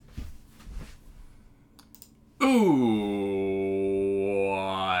What's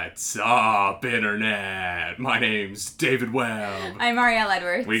up, Internet? My name's David Webb. I'm Arielle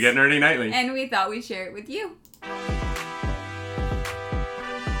Edwards. We get nerdy nightly. And we thought we'd share it with you.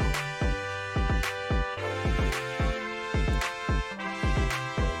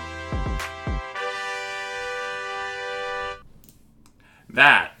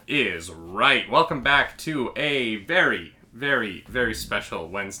 That is right. Welcome back to a very, very, very special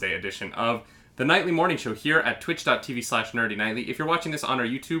Wednesday edition of the Nightly Morning Show here at twitch.tv/nerdynightly. If you're watching this on our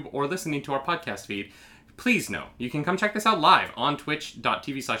YouTube or listening to our podcast feed, please know you can come check this out live on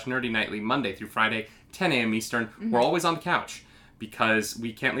twitch.tv/nerdynightly Monday through Friday, 10 a.m. Eastern. Mm-hmm. We're always on the couch because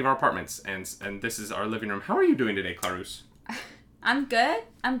we can't leave our apartments, and this is our living room. How are you doing today, Clarus? I'm good.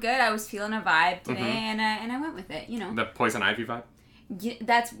 I was feeling a vibe today, and I went with it, you know. The Poison Ivy vibe? Yeah,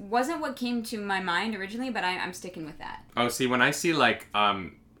 that wasn't what came to my mind originally, but I'm sticking with that. Oh, see, when I see like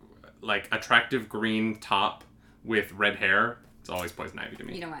attractive green top with red hair, it's always Poison Ivy to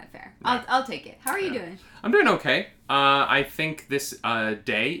me. You know what? Fair. Yeah. I'll take it. How are you doing? I'm doing okay. I think this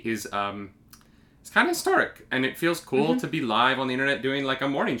day is it's kind of historic, and it feels cool to be live on the internet doing like a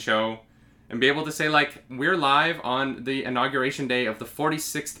morning show and be able to say like we're live on the inauguration day of the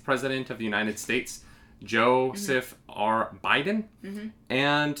 46th president of the United States, Joseph R. Biden,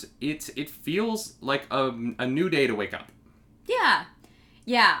 and it feels like a new day to wake up. Yeah.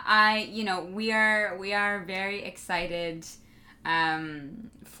 We are very excited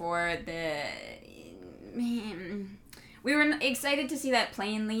for the. We were excited to see that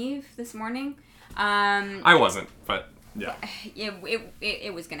plane leave this morning. I wasn't, but yeah.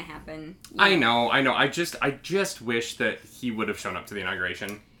 It was gonna happen. I know. I just wish that he would have shown up to the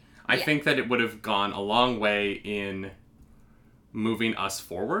inauguration. I think that it would have gone a long way in moving us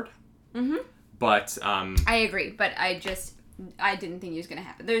forward. But I agree, but I didn't think it was gonna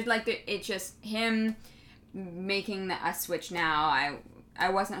happen. There's it's just him making us switch now. I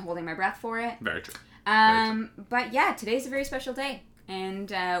wasn't holding my breath for it. Very true. But yeah, today's a very special day, and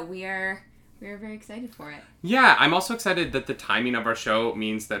we are very excited for it. Yeah, I'm also excited that the timing of our show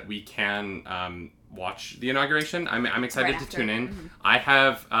means that we can watch the inauguration. I'm excited to tune in. I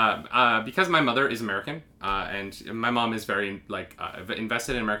have because my mother is American and my mom is very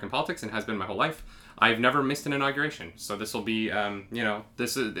invested in American politics and has been my whole life. I've never missed an inauguration, so this will be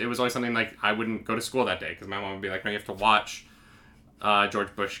it was always something like I wouldn't go to school that day because my mom would be like, no, you have to watch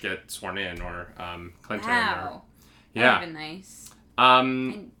George Bush get sworn in or Clinton. Wow. Yeah, that would have been nice.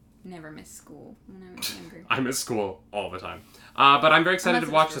 I never missed school when I was younger. I miss school all the time. But I'm very excited to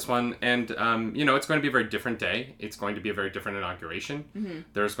watch this one. And, it's going to be a very different day. It's going to be a very different inauguration.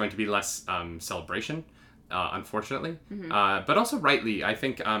 There's going to be less celebration, unfortunately. But also rightly, I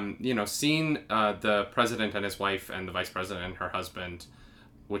think, seeing the president and his wife and the vice president and her husband,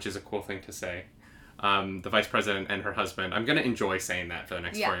 which is a cool thing to say, the vice president and her husband, I'm going to enjoy saying that for the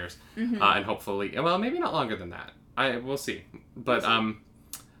next 4 years. And hopefully, well, maybe not longer than that. We'll see. But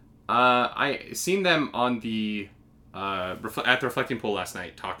I seen them on the at the Reflecting Pool last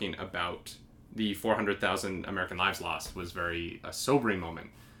night talking about the 400,000 American lives lost was a sobering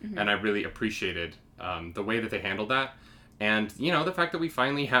moment, and I really appreciated the way that they handled that, and the fact that we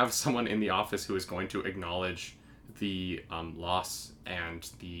finally have someone in the office who is going to acknowledge the loss and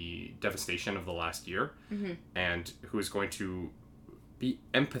the devastation of the last year, and who is going to be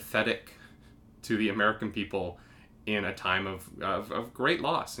empathetic to the American people in a time of great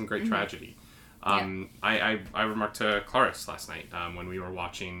loss and great tragedy. I remarked to Clarus last night when we were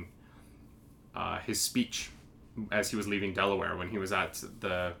watching his speech as he was leaving Delaware when he was at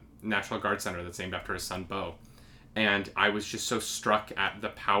the National Guard Center that's named after his son Beau. And I was just so struck at the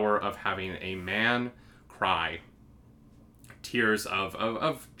power of having a man cry tears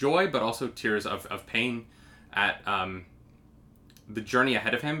of joy, but also tears of pain at the journey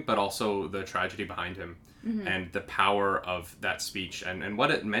ahead of him, but also the tragedy behind him. And the power of that speech and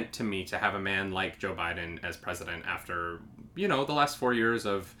what it meant to me to have a man like Joe Biden as president after, the last 4 years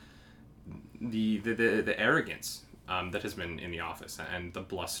of the arrogance that has been in the office and the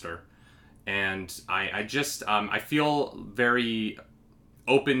bluster. And I feel very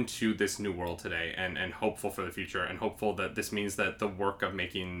open to this new world today and hopeful for the future and hopeful that this means that the work of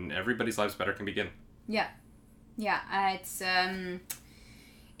making everybody's lives better can begin. Yeah.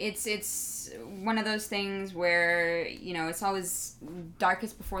 It's one of those things where, it's always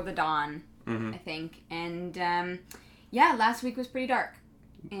darkest before the dawn, I think. And, last week was pretty dark.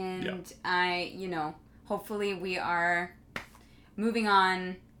 And hopefully we are moving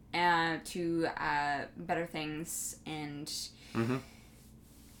on to better things. And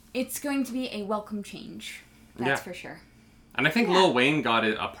it's going to be a welcome change. That's for sure. And I think Lil Wayne got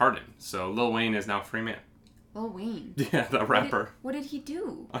a pardon. So Lil Wayne is now a free man. Lil Wayne. Yeah, the rapper. What did he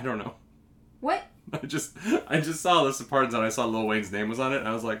do? I don't know. What? I just saw a list of pardons and I saw Lil Wayne's name was on it and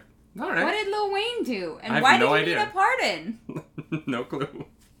I was like, all right. What did Lil Wayne do? And I have why no did he idea. need a pardon? No clue.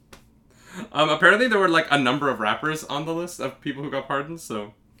 Apparently there were like a number of rappers on the list of people who got pardons,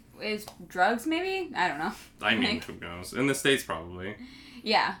 so. Is drugs maybe? I don't know. I mean, who knows? In the States, probably.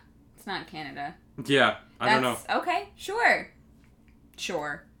 Yeah. It's not Canada. Yeah, I don't know. Okay, sure.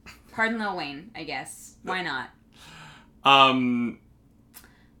 Sure. Pardon Lil Wayne, I guess. Why not?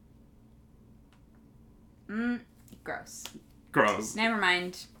 Gross. Gross. Never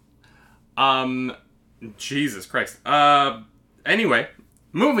mind. Jesus Christ. Anyway,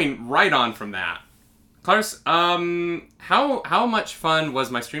 moving right on from that. Clarence, how much fun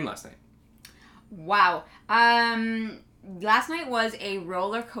was my stream last night? Wow. Last night was a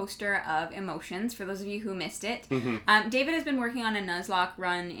roller coaster of emotions, for those of you who missed it. Mm-hmm. David has been working on a Nuzlocke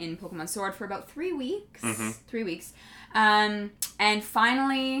run in Pokemon Sword for about 3 weeks. Mm-hmm. 3 weeks. And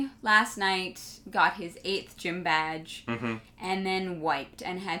finally, last night, got his 8th gym badge, and then wiped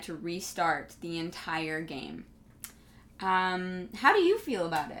and had to restart the entire game. How do you feel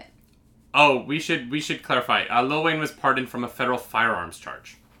about it? Oh, we should clarify. Lil Wayne was pardoned from a federal firearms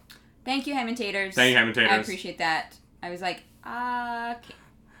charge. Thank you, Hammond-Taters. Thank you, Hammond-Taters. I appreciate that. I was like,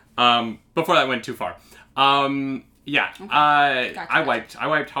 okay. Before that went too far. Yeah. Okay. Gotcha. I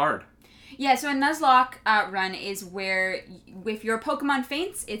wiped hard. Yeah, so a Nuzlocke run is where if your Pokemon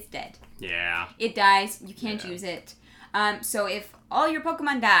faints, it's dead. Yeah. It dies. You can't use it. So if all your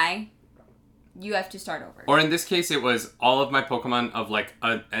Pokemon die, you have to start over. Or in this case, it was all of my Pokemon of like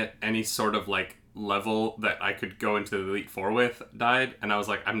any sort of like level that I could go into the Elite Four with died, and I was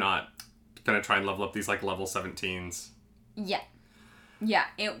like, I'm not gonna try and level up these like level 17s. Yeah,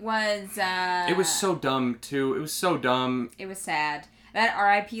 it was... it was so dumb, too. It was so dumb. It was sad. That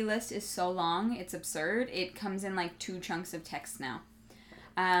RIP list is so long, it's absurd. It comes in like 2 chunks of text now.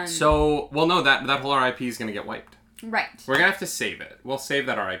 No, that whole RIP is gonna get wiped. Right. We're gonna have to save it. We'll save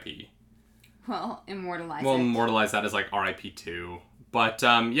that RIP. Well, immortalize We'll it. immortalize that as like RIP 2. But,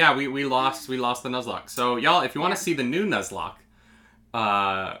 yeah, we lost the Nuzlocke. So, y'all, if you want to see the new Nuzlocke,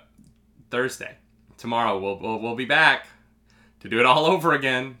 Thursday, tomorrow, we'll be back to do it all over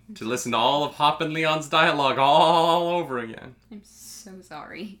again, to listen to all of Hop and Leon's dialogue all over again. I'm so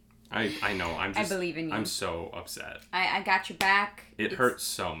sorry. I know, I believe in you. I'm so upset. I got your back. It hurts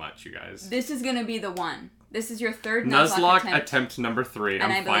so much, you guys. This is gonna be the one. This is your 3rd Nuzlocke attempt number 3.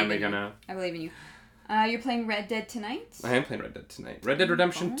 And I'm finally gonna... I believe in you. You're playing Red Dead tonight? I am playing Red Dead tonight. Red Dead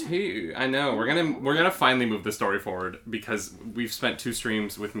Redemption 2. I know. We're gonna finally move the story forward because we've spent 2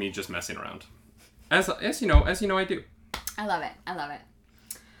 streams with me just messing around. As you know I do. I love it.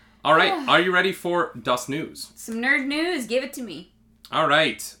 All right. Are you ready for Das News? Some nerd news. Give it to me. All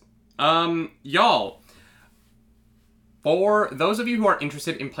right. Y'all, for those of you who are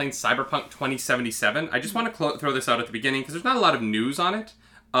interested in playing Cyberpunk 2077, I just want to throw this out at the beginning because there's not a lot of news on it.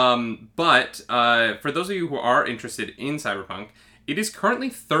 But for those of you who are interested in Cyberpunk, it is currently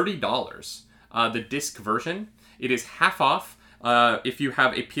 $30. The disc version. It is half off if you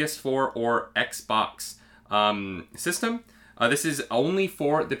have a PS4 or Xbox system. This is only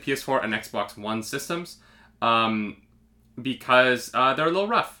for the PS4 and Xbox One systems because they're a little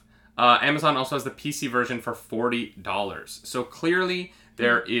rough. Amazon also has the PC version for $40. So clearly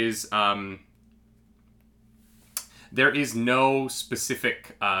there is no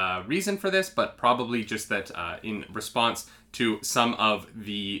specific reason for this, but probably just that in response to some of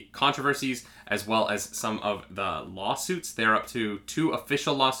the controversies as well as some of the lawsuits. They're up to 2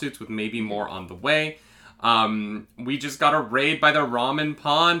 official lawsuits with maybe more on the way. We just got a raid by the Ramen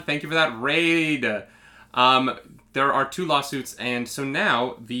Pond. Thank you for that raid. There are 2 lawsuits, and so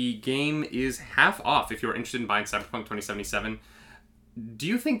now the game is half off if you're interested in buying Cyberpunk 2077. Do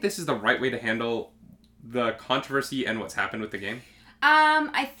you think this is the right way to handle the controversy and what's happened with the game?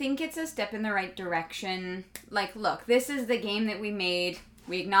 I think it's a step in the right direction. Like, look, this is the game that we made.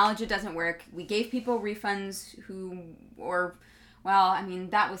 We acknowledge it doesn't work. We gave people refunds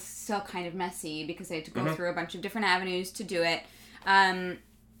that was still kind of messy because they had to go through a bunch of different avenues to do it.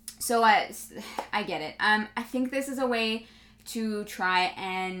 So I get it. I think this is a way to try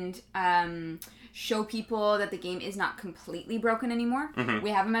and show people that the game is not completely broken anymore. We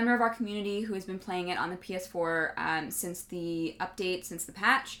have a member of our community who has been playing it on the PS4 since the update, since the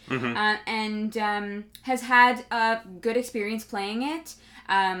patch, and has had a good experience playing it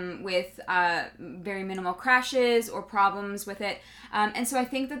with very minimal crashes or problems with it. And so I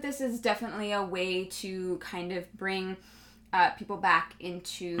think that this is definitely a way to kind of bring people back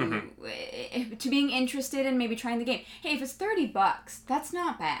into to being interested in maybe trying the game. Hey, if it's $30, that's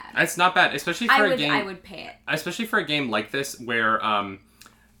not bad. It's not bad, especially for a game. I would pay it. Especially for a game like this, where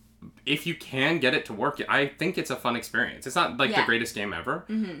if you can get it to work, I think it's a fun experience. It's not like the greatest game ever,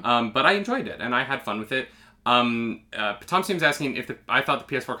 but I enjoyed it and I had fun with it. Tom seems asking if I thought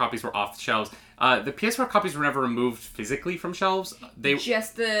the PS4 copies were off the shelves. The PS4 copies were never removed physically from shelves.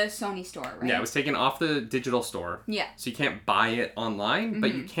 Just the Sony store, right? Yeah, it was taken off the digital store. Yeah. So you can't buy it online,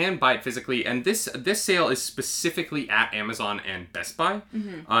 but you can buy it physically. And this sale is specifically at Amazon and Best Buy,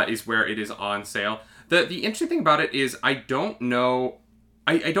 is where it is on sale. The interesting thing about it is I don't know.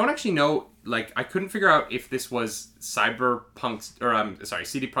 I don't actually know. Like, I couldn't figure out if this was Cyberpunk's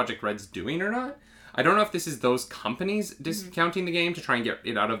CD Projekt Red's doing or not. I don't know if this is those companies discounting the game to try and get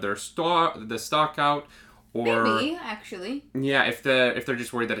it out of their the stock out, or maybe actually. Yeah, if they're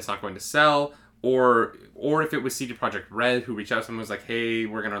just worried that it's not going to sell, or if it was CD Projekt Red who reached out to them and was like, hey,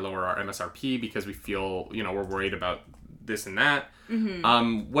 we're gonna lower our MSRP because we feel we're worried about this and that.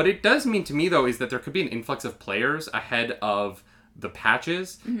 What it does mean to me though is that there could be an influx of players ahead of the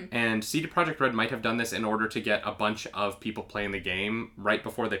patches, and CD Projekt Red might have done this in order to get a bunch of people playing the game right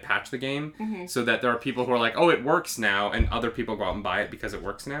before they patch the game, so that there are people who are like, oh, it works now, and other people go out and buy it because it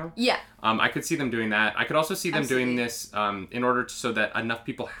works now. Yeah. I could see them doing that. I could also see them doing this in order so that enough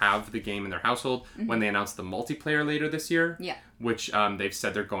people have the game in their household when they announce the multiplayer later this year, which they've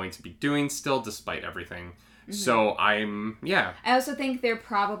said they're going to be doing still despite everything. So I also think they're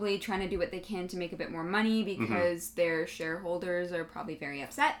probably trying to do what they can to make a bit more money because their shareholders are probably very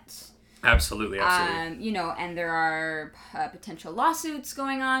upset. Absolutely. And there are potential lawsuits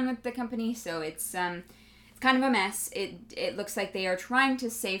going on with the company, so it's kind of a mess. It looks like they are trying to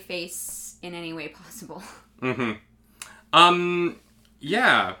save face in any way possible.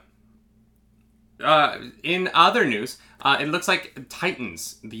 Yeah. In other news, it looks like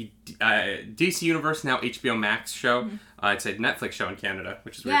Titans, the DC Universe now HBO Max show. It's a Netflix show in Canada,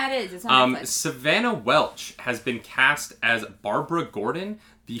 which is weird. Yeah, it is. It's on Netflix. Savannah Welch has been cast as Barbara Gordon,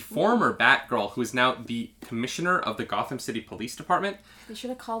 the former Batgirl, who is now the commissioner of the Gotham City Police Department. They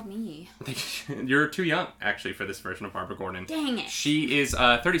should have called me. You're too young, actually, for this version of Barbara Gordon. Dang it. She is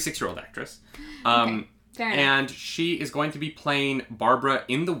a 36-year-old actress. Okay. Fair enough. And she is going to be playing Barbara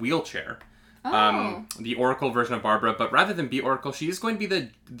in the wheelchair. The Oracle version of Barbara, but rather than be Oracle, she is going to be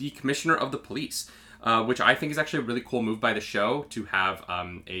the commissioner of the police, which I think is actually a really cool move by the show to have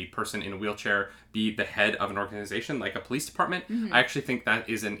a person in a wheelchair be the head of an organization like a police department. I actually think that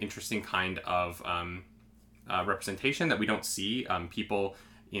is an interesting kind of representation that we don't see people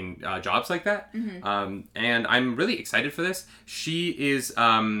in jobs like that. And I'm really excited for this. She is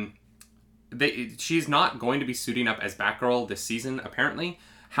she's not going to be suiting up as Batgirl this season, apparently.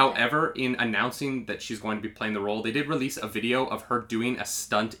 However, in announcing that she's going to be playing the role, they did release a video of her doing a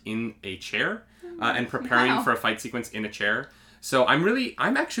stunt in a chair and preparing for a fight sequence in a chair. So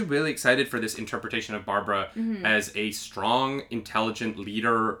I'm actually really excited for this interpretation of Barbara as a strong, intelligent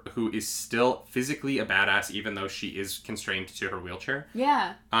leader who is still physically a badass, even though she is constrained to her wheelchair.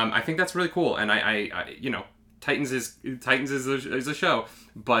 Yeah. I think that's really cool, and I Titans is a show,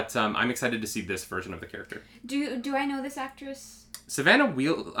 but I'm excited to see this version of the character. Do I know this actress? Savannah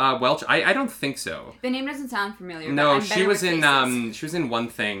Welch, I don't think so. The name doesn't sound familiar. No, she was in one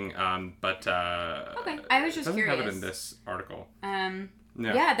thing, but okay, I was just doesn't curious. have it in this article.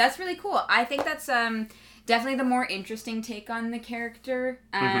 Yeah, that's really cool. I think that's definitely the more interesting take on the character.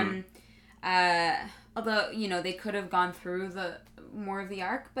 Although they could have gone through more of the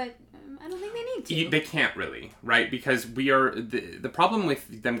arc, but I don't think they need to. They can't really, right? Because the problem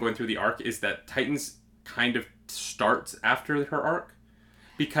with them going through the arc is that Titans kind of starts after her arc,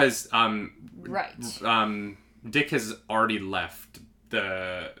 because Dick has already left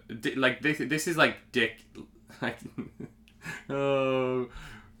this is like Dick like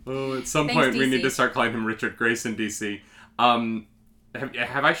at some point DC. We need to start calling him Richard Grayson DC.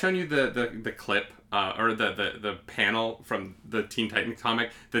 Have I shown you the clip or the panel from the Teen Titans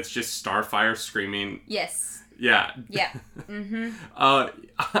comic that's just Starfire screaming? Yes. Yeah. Yeah. You know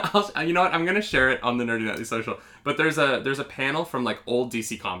what? I'm gonna share it on the Nerdy Nightly social. But there's a panel from like old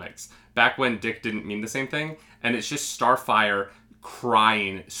DC comics back when Dick didn't mean the same thing, and it's just Starfire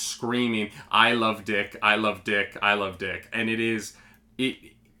crying, screaming, "I love Dick! I love Dick! I love Dick!" And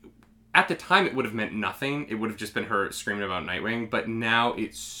at the time it would have meant nothing. It would have just been her screaming about Nightwing. But now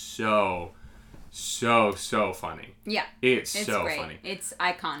it's so funny. Yeah. It's so great. Funny. It's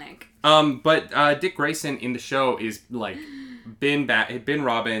iconic. But Dick Grayson in the show is like been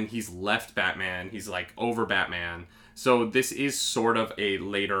Robin. He's left Batman. He's like over Batman. So this is sort of a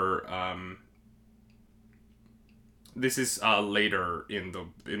later This is later in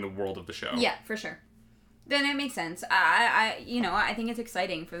the world of the show. Yeah, for sure. Then it makes sense. I think it's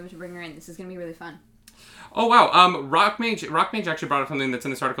exciting for them to bring her in. This is gonna be really fun. Oh wow, Rockmage actually brought up something that's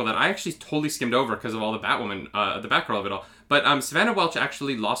in this article that I actually totally skimmed over because of all the Batwoman, the Batgirl of it all. But Savannah Welch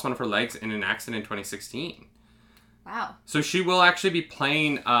actually lost one of her legs in an accident in 2016. Wow. So she will actually be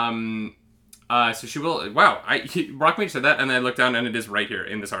playing. So she will. Wow, Rockmage said that, and then I looked down, and it is right here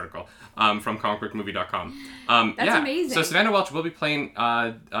in this article from comicbookmovie.com. That's amazing. So Savannah Welch will be playing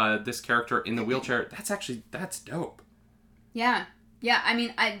this character in the wheelchair. That's dope. Yeah. I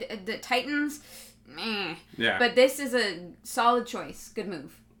mean, the Titans. Meh. Yeah. But this is a solid choice. Good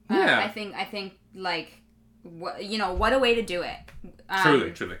move. Yeah. I think like, what a way to do it.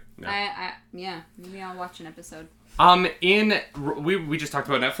 Truly. Yeah. Maybe I'll watch an episode. We just talked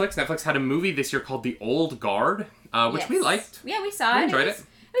about Netflix. Netflix had a movie this year called The Old Guard, which we liked. Yeah, we saw it. We enjoyed it. It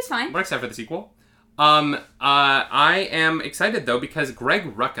was fine. We're excited for the sequel. I am excited though because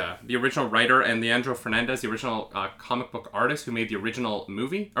Greg Rucka, the original writer, and Leandro Fernandez, the original comic book artist who made the original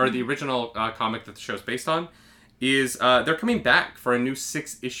movie or the original comic that the show's based on, is they're coming back for a new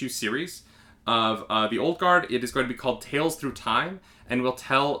 6-issue series of The Old Guard. It is going to be called Tales Through Time and will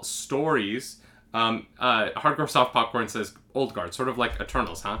tell stories. Hardcore Soft Popcorn says Old Guard, sort of like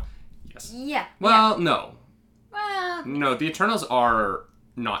Eternals, huh? Yes. Yeah. Well, no. Well. No, the Eternals are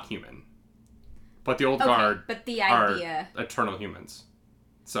not human. But the Old Guard but the idea are eternal humans.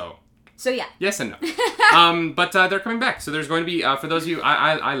 So yeah. Yes and no. But they're coming back. So there's going to be, for those of you,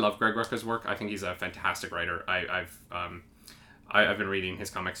 I love Greg Rucka's work. I think he's a fantastic writer. I've been reading his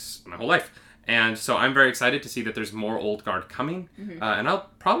comics my whole life. And so I'm very excited to see that there's more Old Guard coming. Mm-hmm. And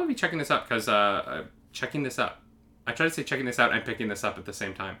I'll probably be checking this up because checking this up. I try to say checking this out and picking this up at the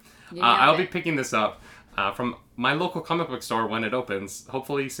same time. I'll be picking this up from my local comic book store when it opens,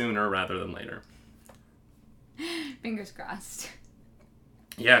 hopefully sooner rather than later. Fingers crossed.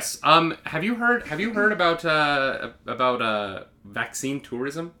 Yes. Have you heard about vaccine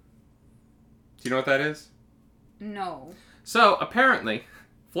tourism? Do you know what that is? No. So apparently,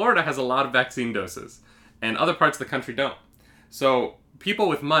 Florida has a lot of vaccine doses, and other parts of the country don't. So people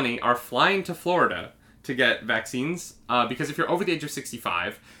with money are flying to Florida to get vaccines because if you're over the age of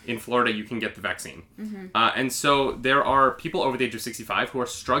 65 in Florida, you can get the vaccine. Mm-hmm. And so there are people over the age of 65 who are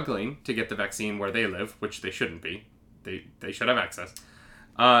struggling to get the vaccine where they live, which they shouldn't be. They should have access.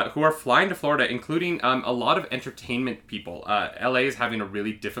 Who are flying to Florida, including a lot of entertainment people. LA is having a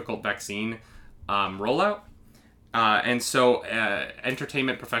really difficult vaccine rollout. And so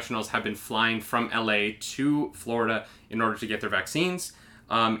entertainment professionals have been flying from LA to Florida in order to get their vaccines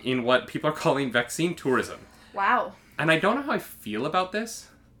in what people are calling vaccine tourism. Wow. And I don't know how I feel about this.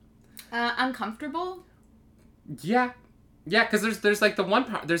 Uncomfortable? Yeah. Yeah, because there's like the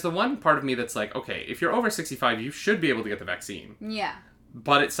one part of me that's like, okay, if you're over 65, you should be able to get the vaccine. Yeah.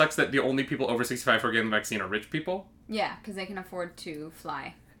 But it sucks that the only people over 65 who are getting the vaccine are rich people. Yeah, because they can afford to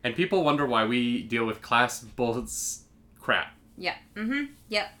fly. And people wonder why we deal with class crap. Yeah. Mm-hmm.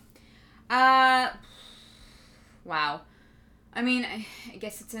 Yep. Wow. I mean, I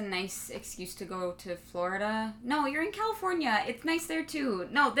guess it's a nice excuse to go to Florida. No, you're in California. It's nice there too.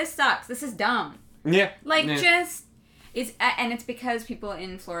 No, this sucks. This is dumb. Yeah. It's because people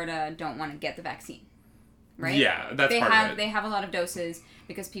in Florida don't want to get the vaccine. Right? Yeah, that's part of it. They have a lot of doses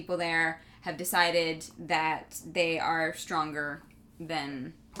because people there have decided that they are stronger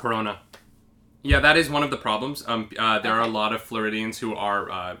than Corona. Yeah, that is one of the problems. There are a lot of Floridians who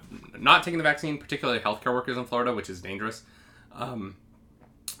are not taking the vaccine, particularly healthcare workers in Florida, which is dangerous.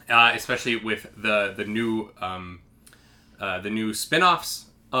 Especially with the new spin-offs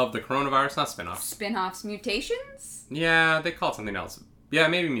of the coronavirus. Not spin-offs. Spin-offs, mutations? Yeah, they call it something else. Yeah,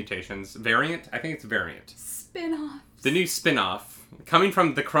 maybe mutations. Variant? I think it's variant. Spin-offs. The new spin-off coming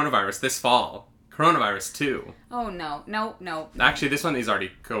from the coronavirus this fall. Coronavirus 2. Oh, no. Actually, this one is already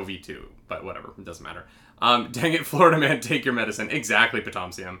COVID-2, but whatever. It doesn't matter. Dang it, Florida man, take your medicine. Exactly,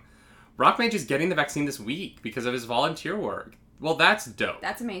 Potomsium. Rockmage is getting the vaccine this week because of his volunteer work. Well, that's dope.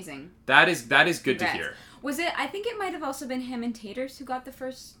 That's amazing. That is good to hear. Was it? I think it might have also been him and Taters who got the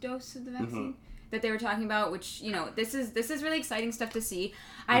first dose of the vaccine that they were talking about. Which this is really exciting stuff to see.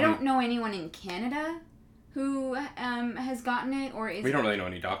 I don't know anyone in Canada who has gotten it or is. We don't really know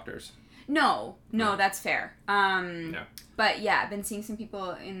any doctors. No, that's fair. Yeah. But yeah, I've been seeing some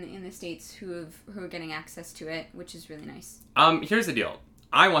people in the States who are getting access to it, which is really nice. Here's the deal.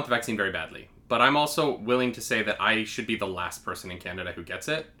 I want the vaccine very badly, but I'm also willing to say that I should be the last person in Canada who gets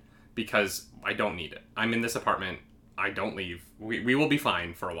it because I don't need it. I'm in this apartment. I don't leave. We will be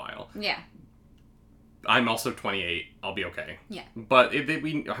fine for a while. Yeah. I'm also 28. I'll be okay. Yeah. But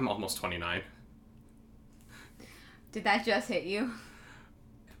I'm almost 29. Did that just hit you?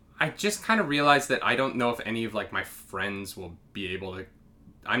 I just kind of realized that I don't know if any of like my friends will be able to.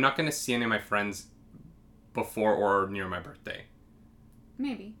 I'm not going to see any of my friends before or near my birthday.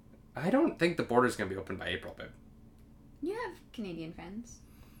 Maybe. I don't think the border's going to be open by April, babe. You have Canadian friends.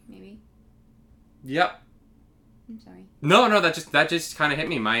 Maybe. Yep. I'm sorry. No, that just kind of hit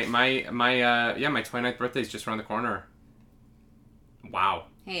me. My 29th birthday is just around the corner. Wow.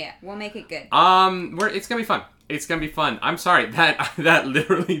 Hey, yeah, we'll make it good. It's gonna be fun. It's gonna be fun. I'm sorry that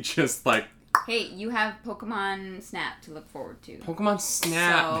literally just like. Hey, you have Pokemon Snap to look forward to. Pokemon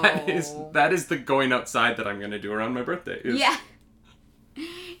Snap. So... That is the going outside that I'm gonna do around my birthday. Yeah.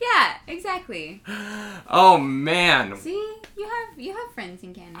 Yeah, exactly. Oh man. See, you have friends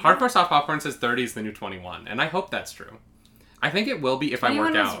in Canada. Hardcore Soft Popcorn says 30 is the new 21, and I hope that's true. I think it will be if I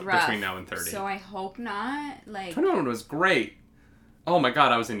work out between now and 30. So I hope not. Like 21 was great. Oh my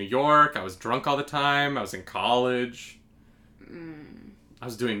god, I was in New York. I was drunk all the time. I was in college. I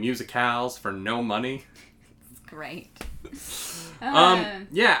was doing musicals for no money. Great.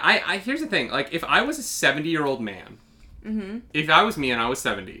 Yeah. I here's the thing. Like, if I was a 70-year-old man. Mm-hmm. If I was me and I was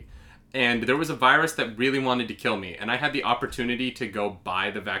 70, and there was a virus that really wanted to kill me, and I had the opportunity to go buy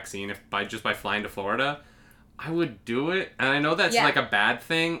the vaccine by flying to Florida, I would do it. And I know that's like a bad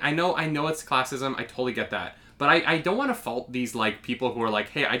thing. I know it's classism. I totally get that. But I don't want to fault these like people who are like,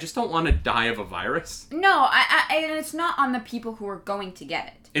 hey, I just don't want to die of a virus. No, and it's not on the people who are going to get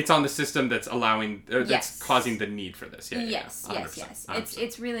it. It's on the system that's that's causing the need for this. Yes.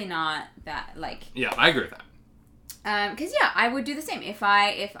 It's really not that like. Yeah, I agree with that. Because I would do the same if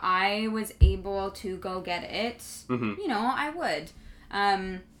I was able to go get it. Mm-hmm. You know, I would.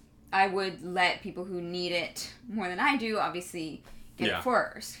 I would let people who need it more than I do obviously get it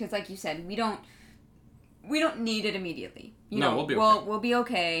first, because like you said, we don't need it immediately. We'll be okay. We'll be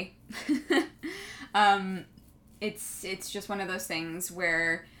okay. It's just one of those things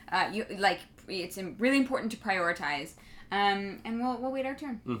where it's really important to prioritize. And we'll wait our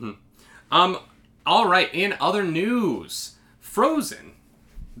turn. Mm-hmm. All right, in other news, Frozen,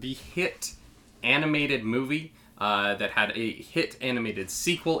 the hit animated movie that had a hit animated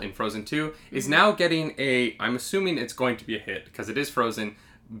sequel in Frozen 2, is now getting I'm assuming it's going to be a hit, because it is Frozen,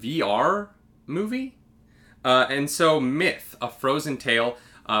 VR movie? And so Myth, a Frozen tale,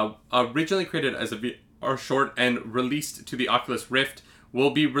 originally created as a VR short and released to the Oculus Rift, will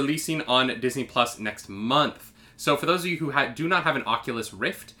be releasing on Disney Plus next month. So for those of you who do not have an Oculus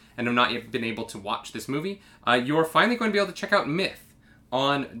Rift, and have not yet been able to watch this movie, you're finally going to be able to check out Myth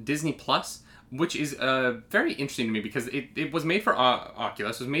on Disney Plus, which is very interesting to me because it was made for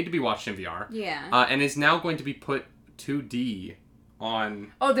Oculus, was made to be watched in VR, and is now going to be put 2D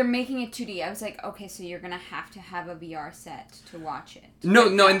on... Oh, they're making it 2D. I was like, okay, so you're going to have a VR set to watch it.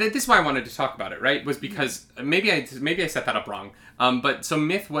 No, and this is why I wanted to talk about it, right? Was because maybe I set that up wrong. But so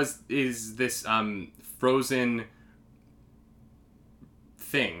Myth is this Frozen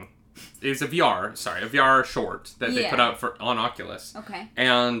thing. It was a VR short that they put out on Oculus. Okay.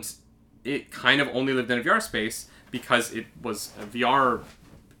 And it kind of only lived in a VR space because it was a VR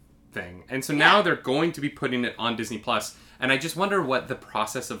thing. And so now they're going to be putting it on Disney Plus. And I just wonder what the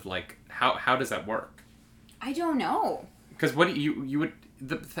process of like how does that work? I don't know. Because what you would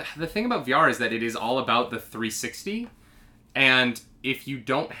the thing about VR is that it is all about the 360, and if you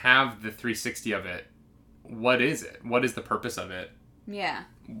don't have the 360 of it, what is it? What is the purpose of it? Yeah.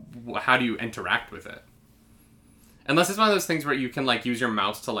 How do you interact with it? Unless it's one of those things where you can like use your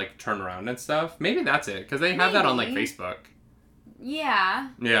mouse to like turn around and stuff. Maybe that's it, because they have that on like Facebook. Yeah.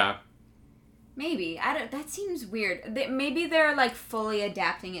 Yeah. Maybe. That seems weird. Maybe they're like fully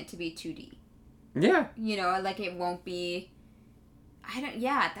adapting it to be 2D. Yeah. You know, like it won't be...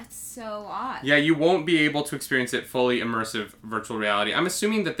 that's so odd. Yeah, you won't be able to experience it fully immersive virtual reality. I'm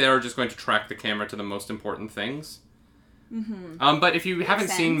assuming that they're just going to track the camera to the most important things. Mm-hmm. But if you haven't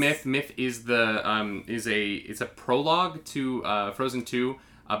seen Myth is it's a prologue to Frozen 2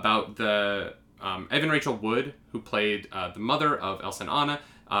 about the Evan Rachel Wood, who played the mother of Elsa and Anna,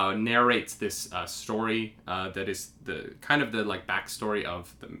 narrates this story that is the kind of the like backstory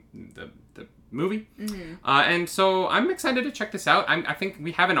of the movie. Mm-hmm. And so I'm excited to check this out. I think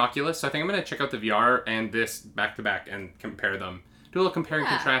we have an Oculus, so I think I'm going to check out the VR and this back to back and compare them. Do a little compare and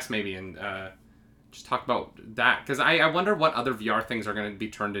contrast maybe, and just talk about that, because I wonder what other VR things are going to be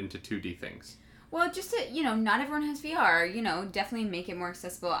turned into 2D things. Well, just to, not everyone has VR, definitely make it more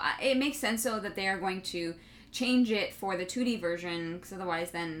accessible. It makes sense, though, that they are going to change it for the 2D version, because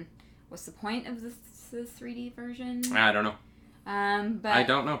otherwise then what's the point of the 3D version? I don't know. But I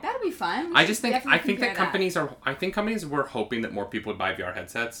don't know. That'll be fun. I think that companies were hoping that more people would buy VR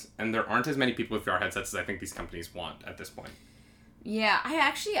headsets, and there aren't as many people with VR headsets as I think these companies want at this point. Yeah,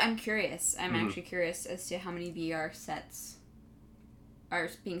 I'm curious. I'm actually curious as to how many VR sets are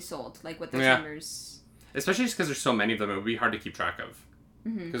being sold. Like what those numbers. Especially just because there's so many of them, it would be hard to keep track of.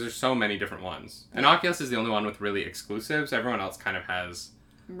 Because there's so many different ones. And Oculus is the only one with really exclusives. Everyone else kind of has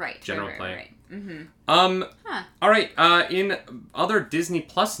general play. Right. Mm-hmm. All right. In other Disney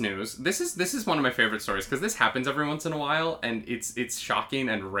Plus news, this is one of my favorite stories because this happens every once in a while, and it's shocking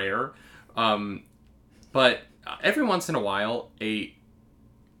and rare. But every once in a while, a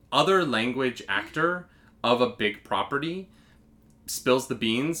other language actor of a big property spills the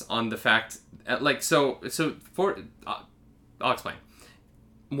beans on the fact, I'll explain.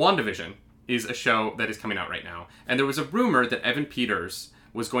 WandaVision is a show that is coming out right now, and there was a rumor that Evan Peters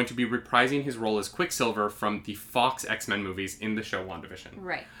was going to be reprising his role as Quicksilver from the Fox X-Men movies in the show WandaVision.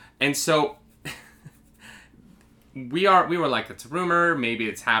 Right. And so we were like, it's a rumor, maybe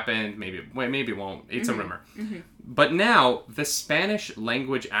it's happened, maybe it won't. It's a rumor. Mm-hmm. But now the Spanish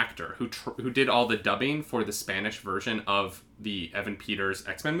language actor who did all the dubbing for the Spanish version of the Evan Peters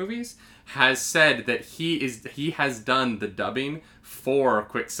X-Men movies has said that he has done the dubbing for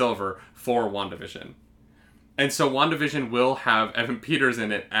Quicksilver for WandaVision. And so WandaVision will have Evan Peters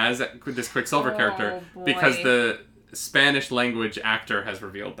in it as this Quicksilver character because the Spanish language actor has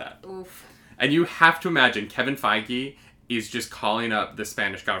revealed that. Oof. And you have to imagine Kevin Feige is just calling up the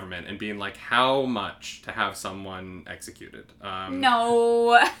Spanish government and being like, how much to have someone executed?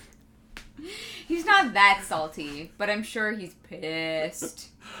 No. He's not that salty, but I'm sure he's pissed.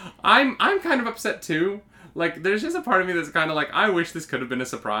 I'm kind of upset too. Like, there's just a part of me that's kind of like, I wish this could have been a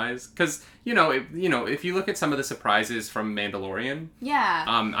surprise. Because, if you look at some of the surprises from Mandalorian... Yeah.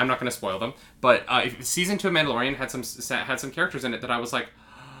 I'm not going to spoil them. But Season 2 of Mandalorian had some characters in it that I was like...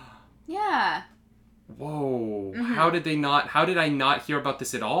 Yeah. Whoa. Mm-hmm. How did I not hear about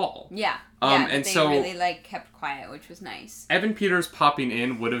this at all? Yeah. And they so really, kept quiet, which was nice. Evan Peters popping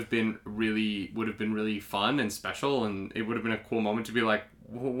in would have been really fun and special, and it would have been a cool moment to be like,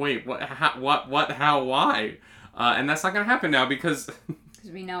 wait, what, how, why? And that's not going to happen now because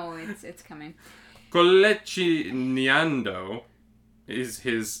we know it's coming. Colechi Niando is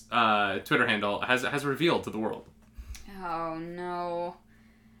his Twitter handle, has revealed to the world. Oh, no.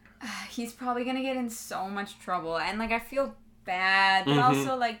 He's probably going to get in so much trouble. And, I feel bad, but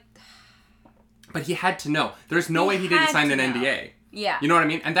also, But he had to know. There's no way he didn't sign an NDA. Yeah. You know what I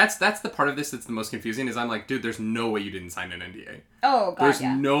mean? And that's the part of this that's the most confusing is I'm like, dude, there's no way you didn't sign an NDA. Oh, God, There's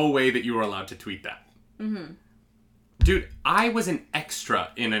no way that you were allowed to tweet that. Mm-hmm. Dude, I was an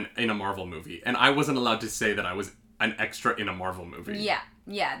extra in a Marvel movie, and I wasn't allowed to say that I was an extra in a Marvel movie.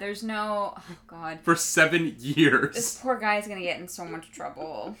 Yeah, there's no... Oh, God. For 7 years. This poor guy's gonna get in so much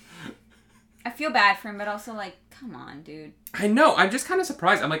trouble. I feel bad for him, but also, come on, dude. I know, I'm just kind of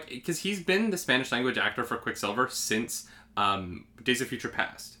surprised. I'm like, because he's been the Spanish language actor for Quicksilver since Days of Future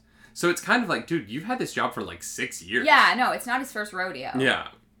Past. So it's kind of like, dude, you've had this job for 6 years. Yeah, no, it's not his first rodeo. Yeah.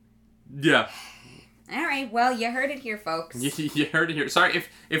 All right, well, you heard it here, folks. You heard it here. Sorry,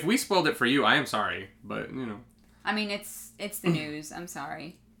 if we spoiled it for you, I am sorry, but, I mean, it's the news. I'm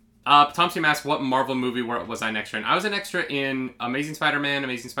sorry. Tom Sim asked, what Marvel movie was I an extra in? I was an extra in Amazing Spider-Man,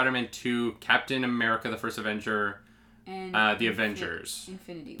 Amazing Spider-Man 2, Captain America, the First Avenger, and The Avengers.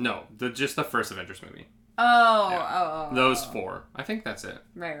 Infinity No, War. just the first Avengers movie. Oh. Those 4. I think that's it.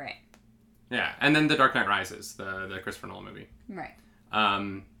 Right. Yeah, and then The Dark Knight Rises, the Christopher Nolan movie. Right.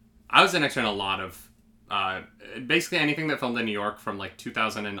 I was an extra in a lot of, basically anything that filmed in New York from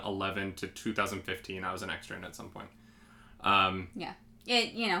 2011 to 2015, I was an extra in at some point. Yeah.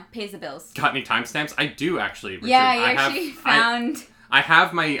 It, pays the bills. Got any timestamps? I do actually, Richard. Yeah, you actually found... I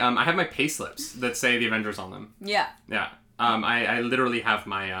have my pay slips that say The Avengers on them. Yeah. Yeah. I literally have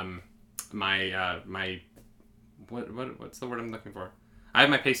my my what's the word I'm looking for? I have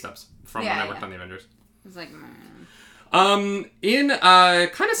my pay stubs from when I worked on The Avengers. It's like... In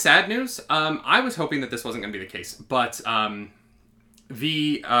kind of sad news, I was hoping that this wasn't going to be the case, but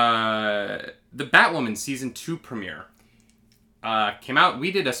the Batwoman season 2 premiere came out.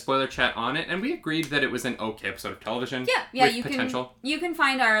 We did a spoiler chat on it, and we agreed that it was an okay episode of television. Yeah, with potential. You can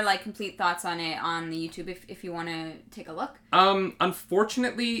find our complete thoughts on it on the YouTube if you want to take a look.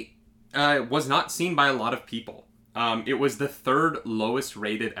 Unfortunately, was not seen by a lot of people. It was the 3rd lowest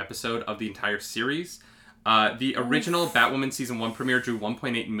rated episode of the entire series. The original Batwoman season 1 premiere drew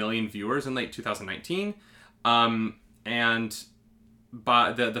 1.8 million viewers in late 2019. And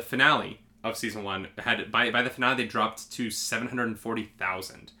by the finale of season 1 by the finale they dropped to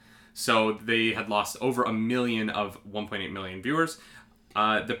 740,000. So they had lost over 1 million of 1.8 million viewers.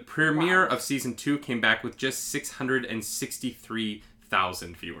 The premiere of season 2 came back with just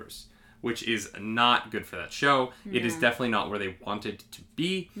 663,000 viewers, which is not good for that show. Yeah. It is definitely not where they wanted to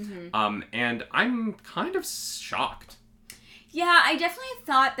be. And I'm kind of shocked. Yeah, I definitely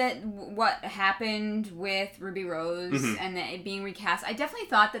thought that what happened with Ruby Rose and it being recast, I definitely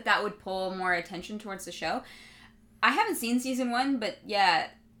thought that would pull more attention towards the show. I haven't seen season 1, but yeah,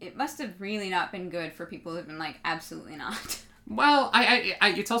 it must have really not been good for people who've been like, absolutely not. Well, I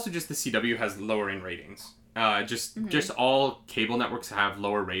it's also just the CW has lowering ratings. Just all cable networks have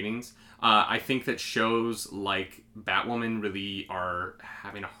lower ratings. I think that shows like Batwoman really are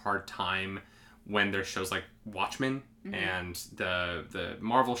having a hard time when there's shows like Watchmen and the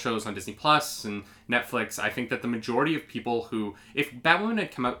Marvel shows on Disney Plus and Netflix. I think that the majority of people who, if Batwoman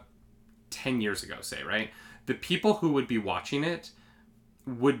had come out 10 years ago, say, right, the people who would be watching it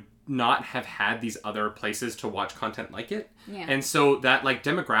would not have had these other places to watch content like it. Yeah. And so that like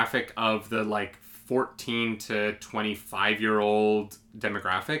demographic of the like 14 to 25-year-old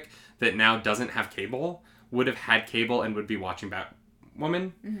demographic that now doesn't have cable would have had cable and would be watching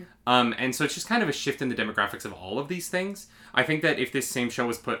Batwoman. And so it's just kind of a shift in the demographics of all of these things. I think that if this same show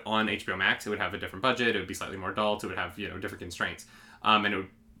was put on HBO Max, it would have a different budget, it would be slightly more adult, it would have, different constraints. And it would,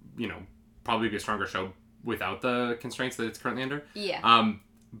 probably be a stronger show without the constraints that it's currently under. Yeah.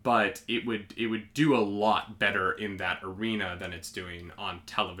 But it would do a lot better in that arena than it's doing on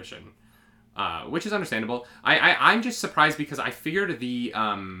television, which is understandable. I'm just surprised because I figured the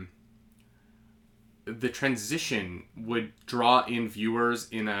transition would draw in viewers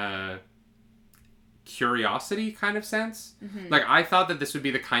in a curiosity kind of sense. Like I thought that this would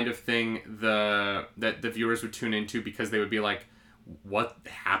be the kind of thing that the viewers would tune into because they would be like, what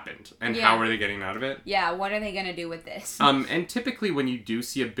happened and how are they getting out of it? Yeah, what are they gonna do with this? And typically when you do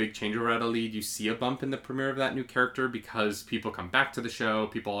see a big changeover at a lead, you see a bump in the premiere of that new character because people come back to the show.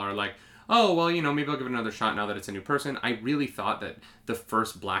 People are like, oh, well, maybe I'll give it another shot now that it's a new person. I really thought that the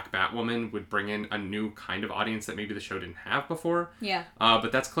first Black Batwoman would bring in a new kind of audience that maybe the show didn't have before. Yeah.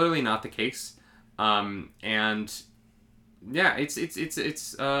 But that's clearly not the case. And yeah, it's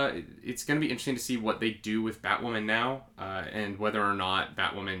going to be interesting to see what they do with Batwoman now, and whether or not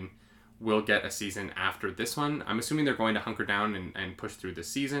Batwoman will get a season after this one. I'm assuming they're going to hunker down and push through this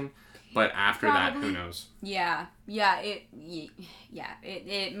season, but after that, who knows? Yeah, it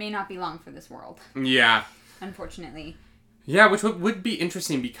may not be long for this world. Yeah, unfortunately. Yeah, which would be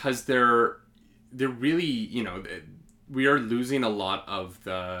interesting because they're really, we are losing a lot of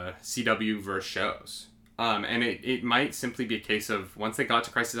the CW verse shows. And it might simply be a case of once they got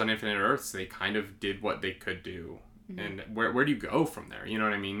to Crisis on Infinite Earths, they kind of did what they could do. And where do you go from there? You know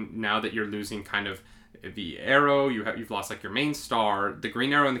what I mean? Now that you're losing kind of the Arrow, you've lost like your main star. The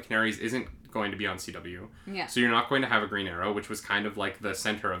Green Arrow and the Canaries isn't going to be on CW. Yeah. So you're not going to have a Green Arrow, which was kind of like the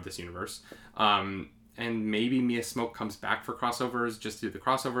center of this universe. And maybe Mia Smoke comes back for crossovers, just to do the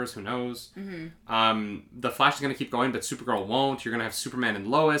crossovers, who knows. The Flash is going to keep going, but Supergirl won't. You're going to have Superman and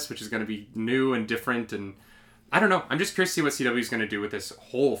Lois, which is going to be new and different, and I don't know. I'm just curious to see what CW is going to do with this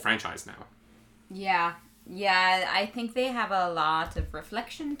whole franchise now. Yeah, I think they have a lot of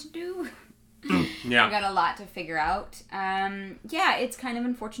reflection to do. Yeah. We've got a lot to figure out. Yeah, it's kind of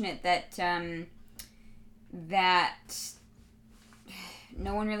unfortunate that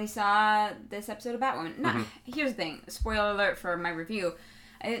no one really saw this episode of Batwoman. No, here's the thing. Spoiler alert for my review.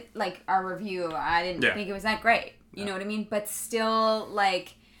 Our review, I didn't think it was that great. You know what I mean? But still,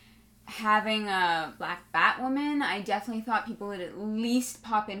 having a Black Batwoman, I definitely thought people would at least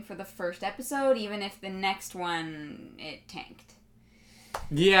pop in for the first episode, even if the next one, it tanked.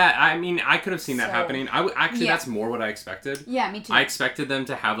 Yeah, I mean, I could have seen that happening. That's more what I expected. Yeah, me too. I expected them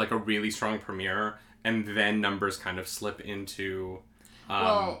to have, a really strong premiere, and then numbers kind of slip into...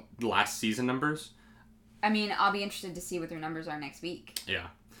 last season numbers. I mean, I'll be interested to see what their numbers are next week. Yeah.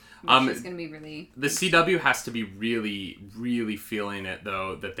 Which is going to be really... The CW has to be really, really feeling it,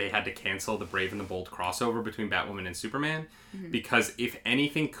 though, that they had to cancel the Brave and the Bold crossover between Batwoman and Superman. Because if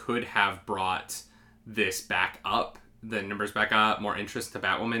anything could have brought this back up, the numbers back up, more interest to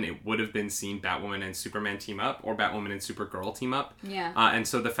Batwoman, it would have been seeing Batwoman and Superman team up, or Batwoman and Supergirl team up. Yeah. And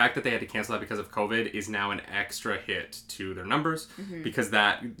so the fact that they had to cancel that because of COVID is now an extra hit to their numbers, because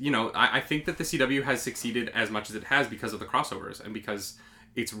that, I think that the CW has succeeded as much as it has because of the crossovers, and because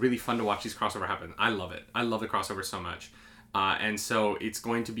it's really fun to watch these crossovers happen. I love it. I love the crossovers so much. And so it's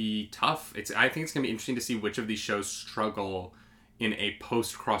going to be tough. I think it's going to be interesting to see which of these shows struggle in a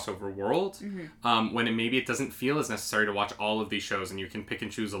post-crossover world, when maybe it doesn't feel as necessary to watch all of these shows, and you can pick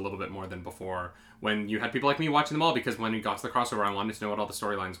and choose a little bit more than before, when you had people like me watching them all, because when we got to the crossover, I wanted to know what all the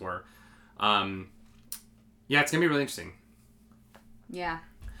storylines were. Yeah, it's going to be really interesting. Yeah.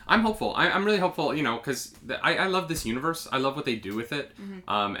 I'm hopeful. I'm really hopeful, you know, because I love this universe. I love what they do with it.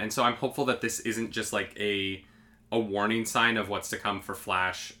 And so I'm hopeful that this isn't just like a warning sign of what's to come for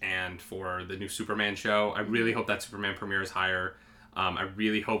Flash and for the new Superman show. I really hope that Superman premieres higher. I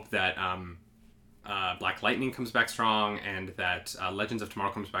really hope that Black Lightning comes back strong, and that Legends of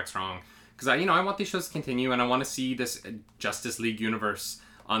Tomorrow comes back strong. Because I want these shows to continue, and I want to see this Justice League universe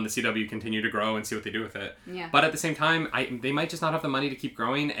on the CW continue to grow and see what they do with it. Yeah. But at the same time, they might just not have the money to keep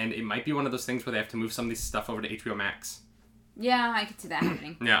growing, and it might be one of those things where they have to move some of this stuff over to HBO Max. Yeah, I could see that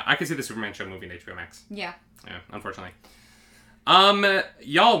happening. Yeah, I could see the Superman show moving to HBO Max. Yeah. Yeah, unfortunately.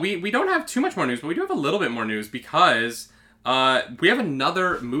 Y'all, we don't have too much more news, but we do have a little bit more news, because we have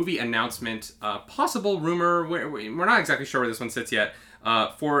another movie announcement, possible rumor, we're not exactly sure where this one sits yet,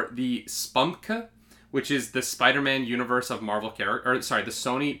 for the Spumka, which is the Spider-Man universe of Marvel the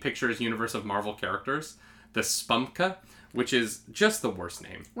Sony Pictures universe of Marvel characters. The Spumka, which is just the worst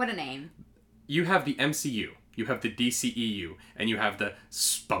name. What a name. You have the MCU, you have the DCEU, and you have the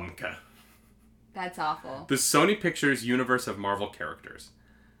Spumka. That's awful. The Sony Pictures universe of Marvel characters.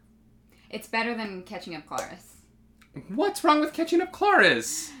 It's better than Catching Up Clarice. What's wrong with Catching Up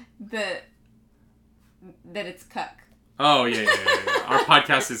Clarice? That it's cuck. Oh, yeah. Our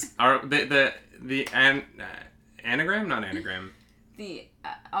podcast is... anagram? Not anagram.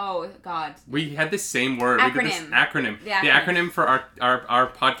 Oh, God. We had this same word. Acronym. We did this acronym. The acronym for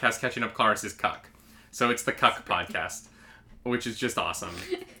our podcast, Catching Up Clarice, is CUCK. So it's the CUCK podcast, which is just awesome.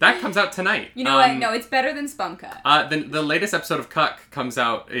 That comes out tonight. You know what? No, it's better than Spumka. The latest episode of CUCK comes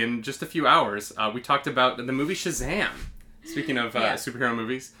out in just a few hours. We talked about the movie Shazam. Speaking of superhero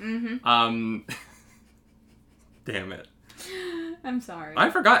movies. Mm-hmm. Damn it. I'm sorry. I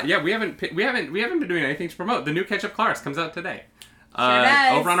forgot. Yeah, we haven't been doing anything to promote. The new Catch Up Clarice comes out today. Sure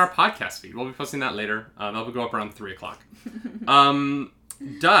does. Over on our podcast feed. We'll be posting that later. That'll go up around 3:00.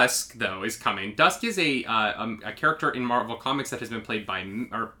 Dusk, though, is coming. Dusk is a character in Marvel Comics that has been played by,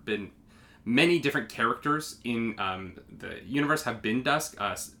 or been many different characters in the universe have been Dusk.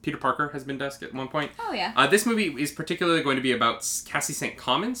 Peter Parker has been Dusk at one point. Oh, yeah. This movie is particularly going to be about Cassie St.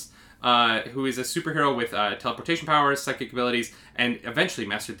 Commons, who is a superhero with teleportation powers, psychic abilities, and eventually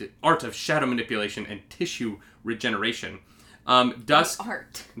mastered the art of shadow manipulation and tissue regeneration. Dusk.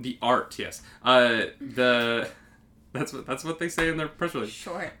 The art, yes. That's what they say in their press release.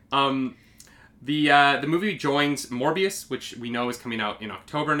 Sure. The movie joins Morbius, which we know is coming out in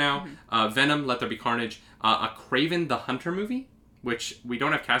October now. Mm-hmm. Venom, Let There Be Carnage. A Kraven the Hunter movie, which we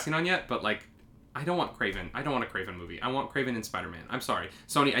don't have casting on yet, but I don't want Kraven. I don't want a Kraven movie. I want Kraven in Spider-Man. I'm sorry.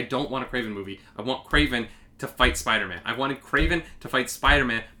 Sony, I don't want a Kraven movie. I want Kraven to fight Spider-Man. I wanted Kraven to fight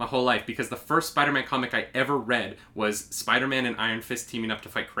Spider-Man my whole life, because the first Spider-Man comic I ever read was Spider-Man and Iron Fist teaming up to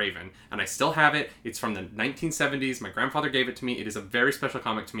fight Kraven. And I still have it. It's from the 1970s. My grandfather gave it to me. It is a very special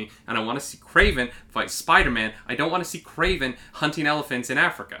comic to me. And I want to see Kraven fight Spider-Man. I don't want to see Kraven hunting elephants in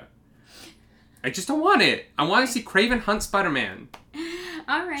Africa. I just don't want it. I want to see Kraven hunt Spider-Man.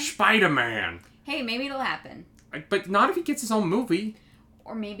 All right. Spider-Man. Hey, maybe it'll happen. But not if he gets his own movie.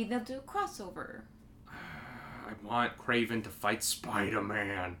 Or maybe they'll do a crossover. I want Kraven to fight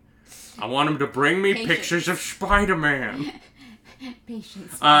Spider-Man. I want him to bring me pictures of Spider-Man.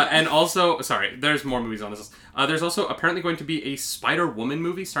 Patience. And also, sorry, there's more movies on this list. There's also apparently going to be a Spider-Woman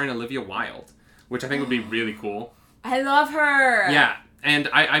movie starring Olivia Wilde, which I think would be really cool. I love her. Yeah, and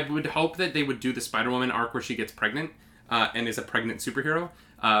I would hope that they would do the Spider-Woman arc where she gets pregnant and is a pregnant superhero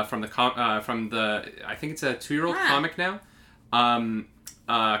from the I think it's a 2-year-old comic now,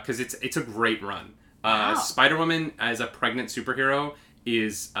 because it's a great run. Wow. Spider-Woman as a pregnant superhero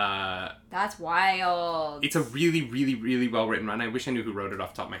is that's wild. It's a really, really, really well written run. I wish I knew who wrote it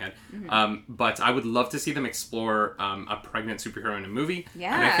off the top of my head. Mm-hmm. But I would love to see them explore a pregnant superhero in a movie.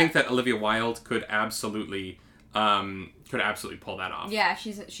 Yeah. And I think that Olivia Wilde could absolutely pull that off. Yeah,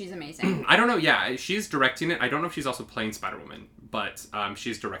 she's amazing. I don't know. Yeah, she's directing it. I don't know if she's also playing Spider-Woman, but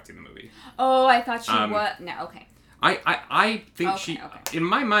she's directing the movie. Oh, I thought she was. No, okay. I think in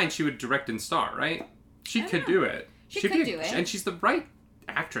my mind, she would direct and star, right? She could do it. She could do it. And she's the right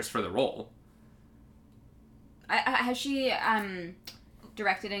actress for the role. Has she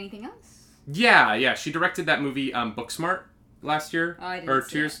directed anything else? Yeah. She directed that movie Booksmart last year. Oh, I didn't or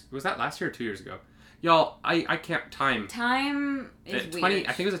see 2 years. it. Was that last year or 2 years ago? Y'all, I can't... Time is weird.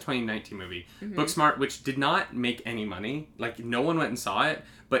 I think it was a 2019 movie. Mm-hmm. Booksmart, which did not make any money. Like, no one went and saw it,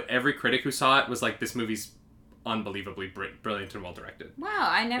 but every critic who saw it was like, this movie's unbelievably brilliant and well directed. Wow,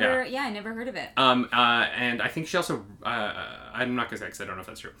 I never heard of it. And I think she also, I'm not gonna say because I don't know if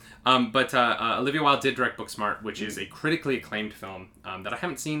that's true. But Olivia Wilde did direct Booksmart, which is a critically acclaimed film that I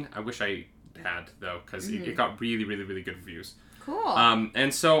haven't seen. I wish I had though, because it got really, really, really good reviews. Cool.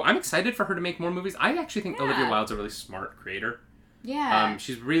 And so I'm excited for her to make more movies. I actually think Olivia Wilde's a really smart creator. Yeah.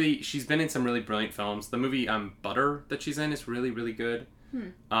 She's been in some really brilliant films. The movie Butter that she's in is really, really good.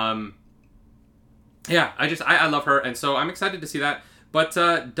 Yeah, I love her, and so I'm excited to see that. But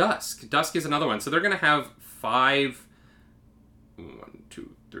Dusk is another one. So they're gonna have 5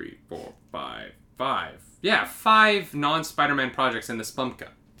 non-Spider-Man projects in the Splumpka.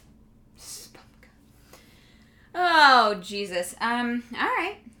 Oh, Jesus. All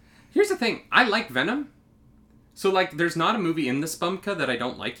right. Here's the thing. I like Venom. So, like, there's not a movie in the Splumpka that I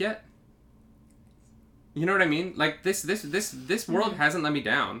don't like yet. You know what I mean? Like, this world hasn't let me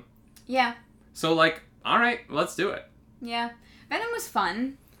down. Yeah. So, like, all right, let's do it. Yeah. Venom was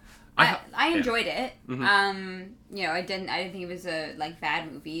fun. I enjoyed it. Mm-hmm. I didn't think it was a, bad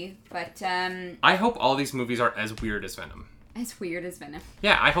movie, but, I hope all these movies are as weird as Venom. As weird as Venom.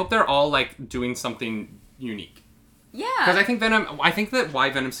 Yeah, I hope they're all, doing something unique. Yeah. Because I think that why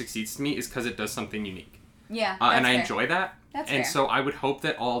Venom succeeds to me is because it does something unique. Yeah, and I fair. enjoy that. That's and fair. so I would hope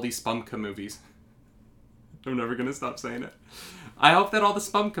that all these Splumpka movies... I'm never going to stop saying it. I hope that all the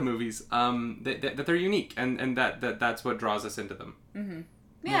Splumpka movies, that they're unique, and that's what draws us into them. Mm-hmm.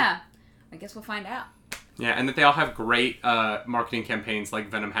 Yeah. I guess we'll find out. Yeah, and that they all have great marketing campaigns like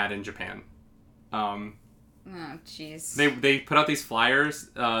Venom had in Japan. Oh, jeez. They put out these flyers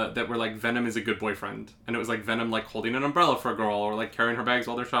that were like, Venom is a good boyfriend. And it was like Venom holding an umbrella for a girl or carrying her bags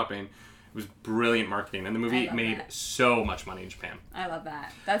while they're shopping. It was brilliant marketing, and the movie made so much money in Japan. I love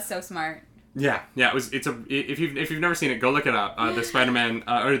that. That's so smart. Yeah. If you've never seen it, go look it up. The Spider-Man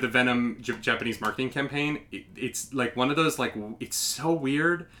or the Venom Japanese marketing campaign. It's like one of those it's so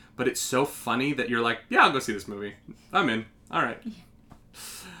weird, but it's so funny that you're like, yeah, I'll go see this movie. I'm in. All right.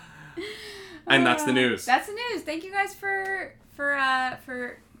 And that's the news. That's the news. Thank you guys for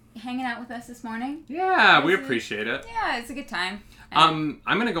hanging out with us this morning. Yeah, we appreciate it. Yeah, it's a good time. I'm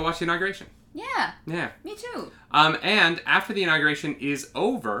gonna go watch the inauguration. Yeah. Yeah. Me too. And after the inauguration is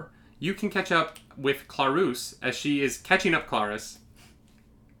over, you can catch up with Clarus as she is catching up Clarus.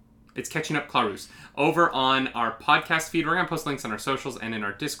 It's catching up Clarus over on our podcast feed. We're gonna post links on our socials and in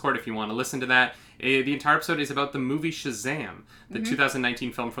our Discord if you want to listen to that. The entire episode is about the movie Shazam, the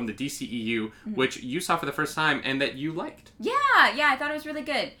 2019 film from the DCEU, which you saw for the first time and that you liked. Yeah, I thought it was really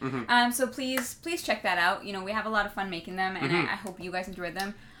good. Mm-hmm. So please check that out. We have a lot of fun making them, and I hope you guys enjoyed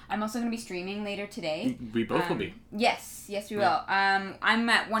them. I'm also going to be streaming later today. We both will be. Yes, we will. I'm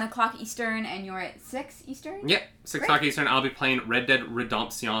at 1 o'clock Eastern, and you're at 6 Eastern? Yep, 6 o'clock Eastern. I'll be playing Red Dead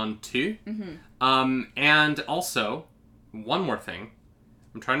Redemption 2. And also, one more thing.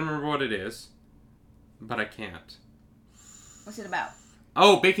 I'm trying to remember what it is, but I can't. What's it about?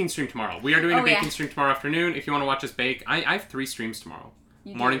 Oh, baking stream tomorrow. We are doing a baking stream tomorrow afternoon. If you want to watch us bake, I have 3 streams tomorrow.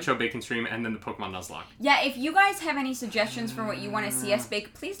 Morning show, baking stream, and then the Pokemon Nuzlocke. Yeah, if you guys have any suggestions for what you want to see us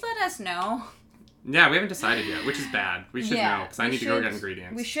bake, please let us know. Yeah, we haven't decided yet, which is bad. We should know, because I need to go get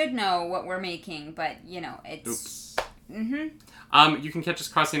ingredients. We should know what we're making, but, it's... Oops. You can catch us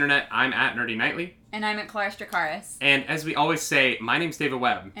across the internet. I'm at Nerdy Nightly. And I'm at Clara Strakaris. And as we always say, my name's David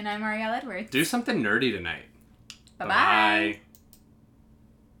Webb. And I'm Arielle Edwards. Do something nerdy tonight. Bye-bye. Bye.